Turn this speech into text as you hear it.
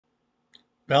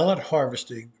Ballot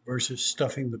harvesting versus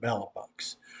stuffing the ballot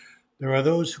box. There are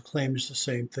those who claim it's the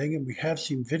same thing, and we have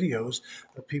seen videos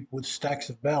of people with stacks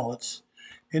of ballots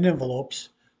in envelopes,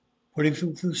 putting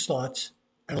them through slots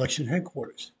at election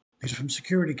headquarters. These are from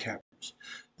security cameras.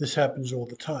 This happens all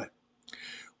the time.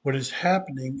 What is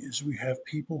happening is we have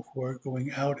people who are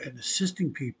going out and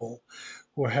assisting people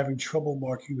who are having trouble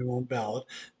marking their own ballot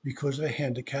because of a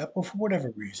handicap or for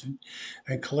whatever reason,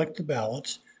 and collect the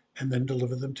ballots and then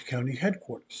deliver them to county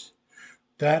headquarters.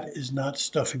 That is not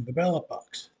stuffing the ballot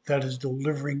box. That is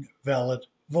delivering valid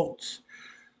votes.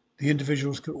 The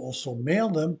individuals could also mail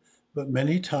them, but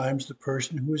many times the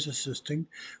person who is assisting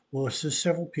will assist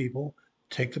several people,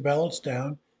 take the ballots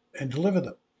down, and deliver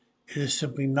them. It is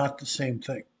simply not the same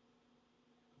thing.